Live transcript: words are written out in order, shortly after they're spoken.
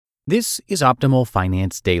This is Optimal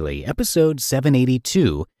Finance Daily, episode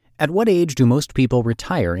 782, At What Age Do Most People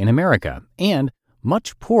Retire in America? And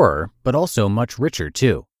Much Poorer, but also much richer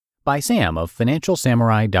too, by Sam of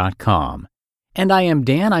FinancialSamurai.com. And I am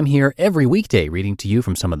Dan. I'm here every weekday reading to you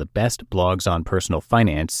from some of the best blogs on personal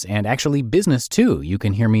finance and actually business too. You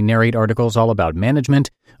can hear me narrate articles all about management,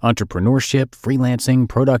 entrepreneurship, freelancing,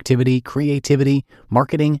 productivity, creativity,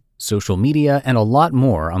 marketing, social media, and a lot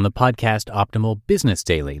more on the podcast Optimal Business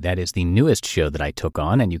Daily. That is the newest show that I took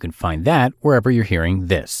on, and you can find that wherever you're hearing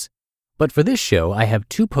this. But for this show, I have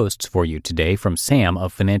two posts for you today from Sam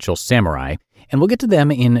of Financial Samurai, and we'll get to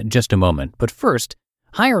them in just a moment. But first,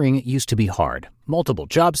 hiring used to be hard. Multiple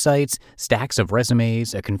job sites, stacks of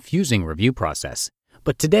resumes, a confusing review process.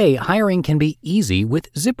 But today, hiring can be easy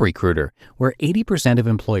with ZipRecruiter, where 80% of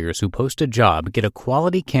employers who post a job get a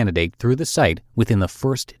quality candidate through the site within the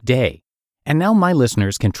first day. And now my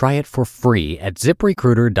listeners can try it for free at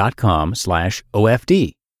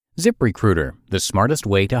ZipRecruiter.com/OFD. ZipRecruiter, the smartest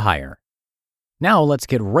way to hire. Now let's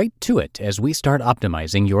get right to it as we start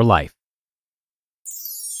optimizing your life.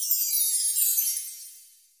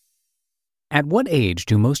 At What Age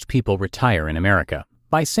Do Most People Retire in America?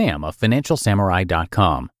 By Sam of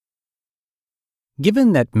FinancialSamurai.com.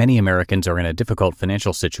 Given that many Americans are in a difficult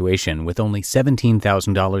financial situation with only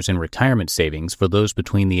 $17,000 in retirement savings for those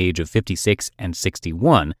between the age of 56 and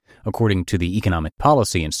 61, according to the Economic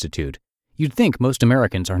Policy Institute, you'd think most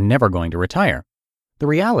Americans are never going to retire. The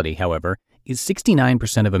reality, however, is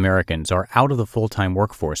 69% of Americans are out of the full-time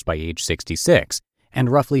workforce by age 66, and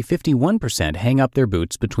roughly 51% hang up their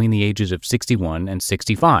boots between the ages of 61 and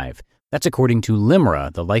 65. That's according to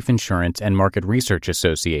LIMRA, the Life Insurance and Market Research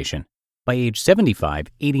Association. By age 75,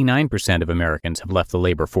 89% of Americans have left the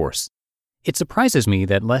labor force. It surprises me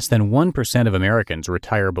that less than 1% of Americans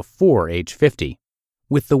retire before age 50.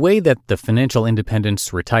 With the way that the financial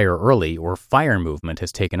independence retire early or FIRE movement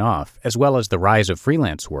has taken off, as well as the rise of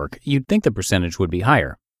freelance work, you'd think the percentage would be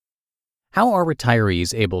higher. How are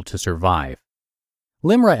retirees able to survive?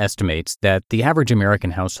 LIMRA estimates that the average American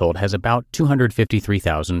household has about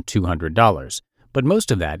 $253,200, but most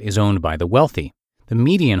of that is owned by the wealthy. The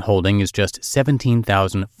median holding is just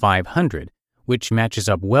 $17,500, which matches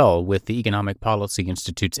up well with the Economic Policy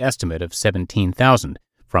Institute's estimate of $17,000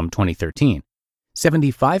 from 2013.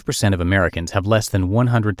 75% of Americans have less than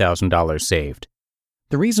 $100,000 saved.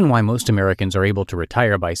 The reason why most Americans are able to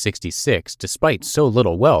retire by 66 despite so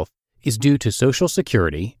little wealth is due to Social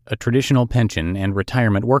Security, a traditional pension, and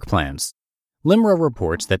retirement work plans. LIMRA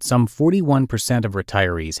reports that some 41% of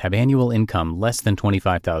retirees have annual income less than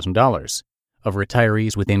 $25,000. Of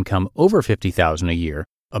retirees with income over $50,000 a year,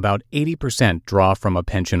 about 80% draw from a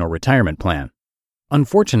pension or retirement plan.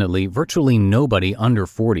 Unfortunately, virtually nobody under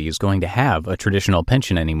 40 is going to have a traditional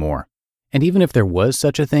pension anymore. And even if there was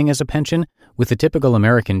such a thing as a pension, with the typical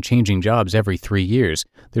American changing jobs every 3 years,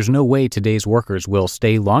 there's no way today's workers will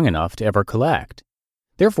stay long enough to ever collect.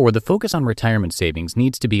 Therefore, the focus on retirement savings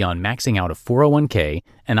needs to be on maxing out a 401k,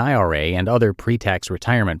 an IRA, and other pre-tax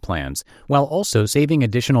retirement plans, while also saving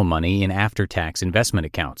additional money in after-tax investment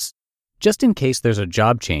accounts. Just in case there's a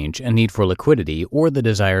job change, a need for liquidity, or the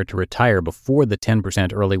desire to retire before the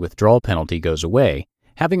 10% early withdrawal penalty goes away,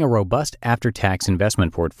 having a robust after-tax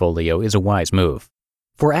investment portfolio is a wise move.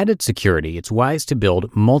 For added security, it's wise to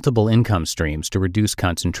build multiple income streams to reduce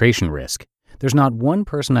concentration risk. There's not one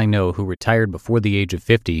person I know who retired before the age of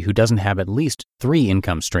 50 who doesn't have at least 3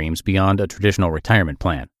 income streams beyond a traditional retirement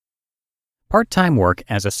plan. Part-time work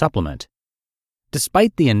as a supplement.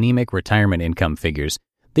 Despite the anemic retirement income figures,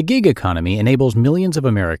 the gig economy enables millions of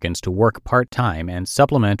Americans to work part-time and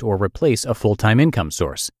supplement or replace a full-time income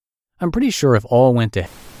source. I'm pretty sure if all went to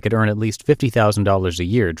could earn at least $50,000 a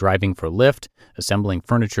year driving for Lyft, assembling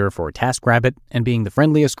furniture for TaskRabbit, and being the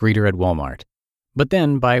friendliest greeter at Walmart. But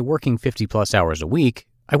then, by working 50-plus hours a week,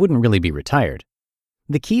 I wouldn't really be retired.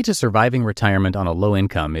 The key to surviving retirement on a low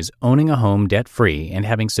income is owning a home debt-free and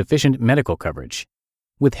having sufficient medical coverage.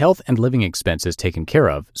 With health and living expenses taken care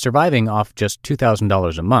of, surviving off just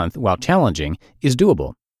 $2,000 a month, while challenging, is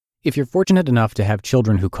doable. If you're fortunate enough to have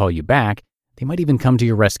children who call you back, they might even come to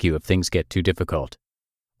your rescue if things get too difficult.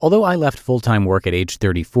 Although I left full-time work at age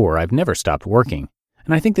 34, I've never stopped working,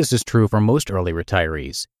 and I think this is true for most early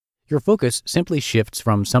retirees. Your focus simply shifts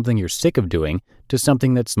from something you're sick of doing to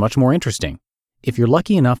something that's much more interesting. If you're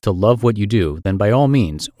lucky enough to love what you do, then by all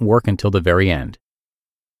means, work until the very end.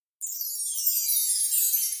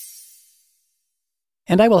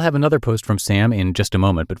 And I will have another post from Sam in just a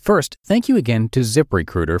moment, but first, thank you again to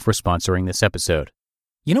ZipRecruiter for sponsoring this episode.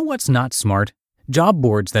 You know what's not smart? Job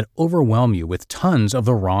boards that overwhelm you with tons of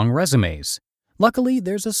the wrong resumes. Luckily,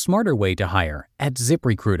 there's a smarter way to hire at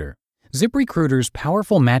ZipRecruiter. ZipRecruiter's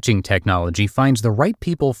powerful matching technology finds the right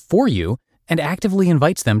people for you and actively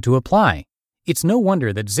invites them to apply. It's no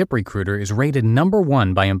wonder that ZipRecruiter is rated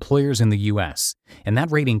 #1 by employers in the U.S., and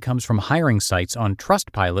that rating comes from hiring sites on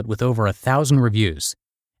Trustpilot with over 1,000 reviews.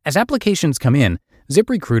 As applications come in,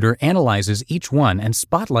 ZipRecruiter analyzes each one and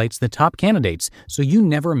spotlights the top candidates so you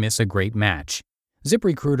never miss a great match.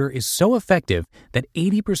 ZipRecruiter is so effective that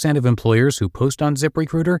 80% of employers who post on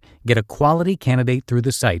ZipRecruiter get a quality candidate through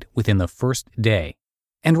the site within the first day.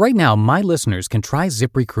 And right now, my listeners can try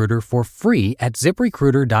ZipRecruiter for free at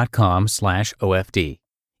ZipRecruiter.com/OFD.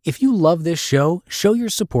 If you love this show, show your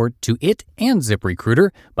support to it and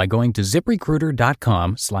ZipRecruiter by going to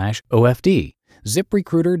ZipRecruiter.com/OFD.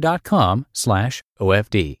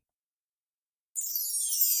 ZipRecruiter.com/OFD.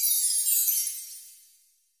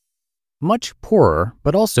 Much Poorer,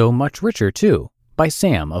 but also Much Richer Too, by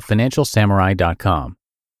Sam of FinancialSamurai.com.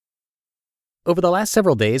 Over the last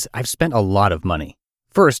several days, I've spent a lot of money.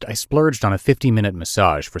 First, I splurged on a 50-minute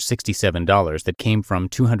massage for $67 that came from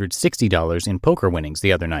 $260 in poker winnings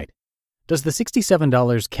the other night. Does the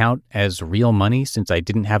 $67 count as real money since I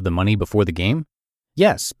didn't have the money before the game?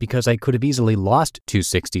 Yes, because I could have easily lost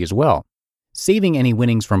 $260 as well. Saving any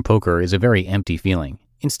winnings from poker is a very empty feeling.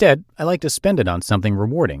 Instead, I like to spend it on something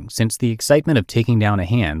rewarding since the excitement of taking down a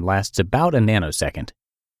hand lasts about a nanosecond.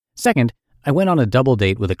 Second, I went on a double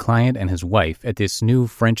date with a client and his wife at this new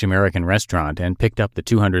French-American restaurant and picked up the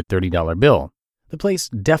 $230 bill. The place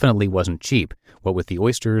definitely wasn't cheap, what with the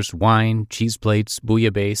oysters, wine, cheese plates,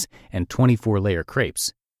 bouillabaisse, and 24-layer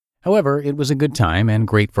crepes. However, it was a good time and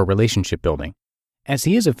great for relationship building. As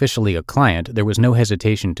he is officially a client, there was no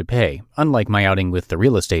hesitation to pay, unlike my outing with the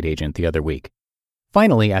real estate agent the other week.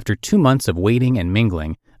 Finally, after 2 months of waiting and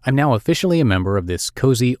mingling, I'm now officially a member of this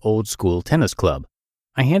cozy old-school tennis club.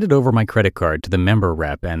 I handed over my credit card to the member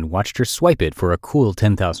rep and watched her swipe it for a cool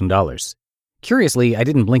 $10,000. Curiously, I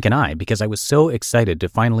didn't blink an eye because I was so excited to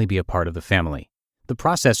finally be a part of the family. The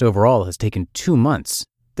process overall has taken 2 months.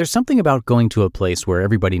 There's something about going to a place where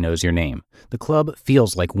everybody knows your name. The club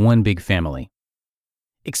feels like one big family.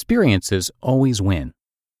 Experiences always win.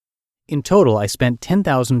 In total, I spent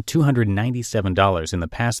 $10,297 in the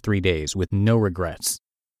past 3 days with no regrets.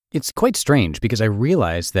 It's quite strange because I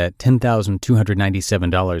realize that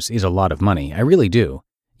 $10,297 is a lot of money. I really do.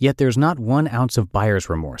 Yet there's not 1 ounce of buyer's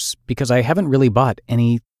remorse because I haven't really bought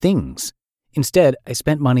any things. Instead, I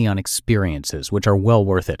spent money on experiences, which are well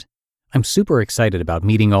worth it. I'm super excited about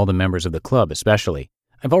meeting all the members of the club especially.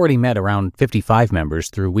 I've already met around 55 members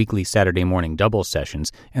through weekly Saturday morning double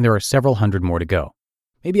sessions, and there are several hundred more to go.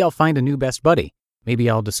 Maybe I'll find a new best buddy. Maybe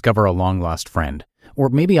I'll discover a long-lost friend. Or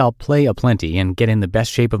maybe I'll play aplenty and get in the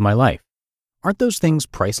best shape of my life. Aren't those things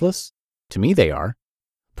priceless? To me, they are.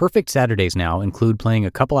 Perfect Saturdays now include playing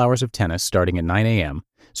a couple hours of tennis starting at 9 a.m.,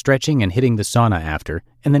 stretching and hitting the sauna after,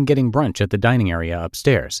 and then getting brunch at the dining area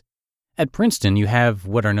upstairs. At Princeton, you have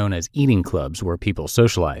what are known as eating clubs where people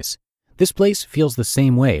socialize. This place feels the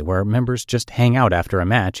same way, where members just hang out after a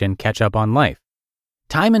match and catch up on life.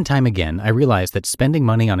 Time and time again, I realized that spending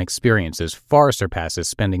money on experiences far surpasses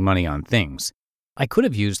spending money on things. I could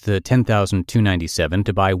have used the $10,297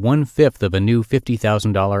 to buy 1/5 of a new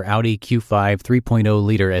 $50,000 Audi Q5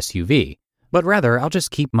 3.0-liter SUV, but rather I'll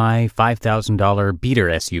just keep my $5,000 beater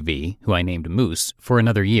SUV, who I named Moose, for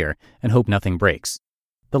another year and hope nothing breaks.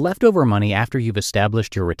 The leftover money after you've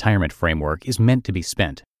established your retirement framework is meant to be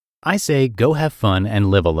spent. I say go have fun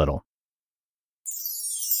and live a little.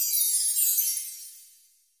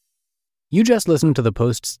 You just listened to the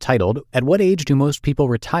posts titled, "At What Age Do Most People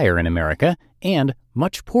Retire in America?" and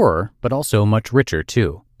 "Much Poorer, but Also Much Richer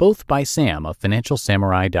Too," both by Sam of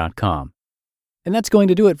FinancialSamurai.com. And that's going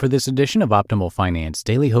to do it for this edition of Optimal Finance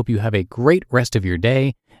Daily. Hope you have a great rest of your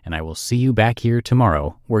day, and I will see you back here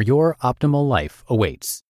tomorrow where your optimal life awaits.